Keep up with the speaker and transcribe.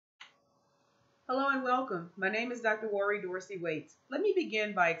Hello and welcome. My name is Dr. Waree Dorsey-Waits. Let me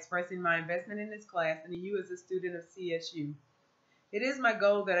begin by expressing my investment in this class and in you as a student of CSU. It is my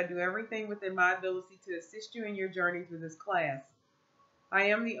goal that I do everything within my ability to assist you in your journey through this class. I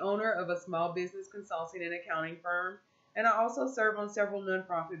am the owner of a small business consulting and accounting firm, and I also serve on several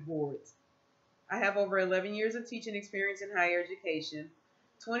nonprofit boards. I have over 11 years of teaching experience in higher education,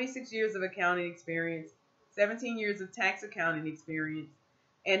 26 years of accounting experience, 17 years of tax accounting experience,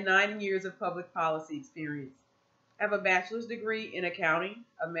 and 9 years of public policy experience. I have a bachelor's degree in accounting,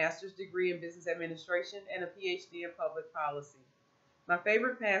 a master's degree in business administration, and a PhD in public policy. My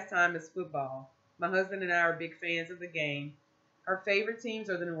favorite pastime is football. My husband and I are big fans of the game. Our favorite teams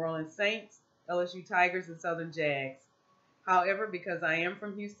are the New Orleans Saints, LSU Tigers, and Southern Jags. However, because I am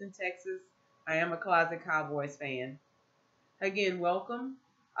from Houston, Texas, I am a closet Cowboys fan. Again, welcome.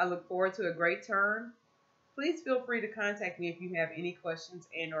 I look forward to a great term. Please feel free to contact me if you have any questions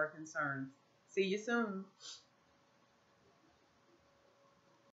and or concerns. See you soon.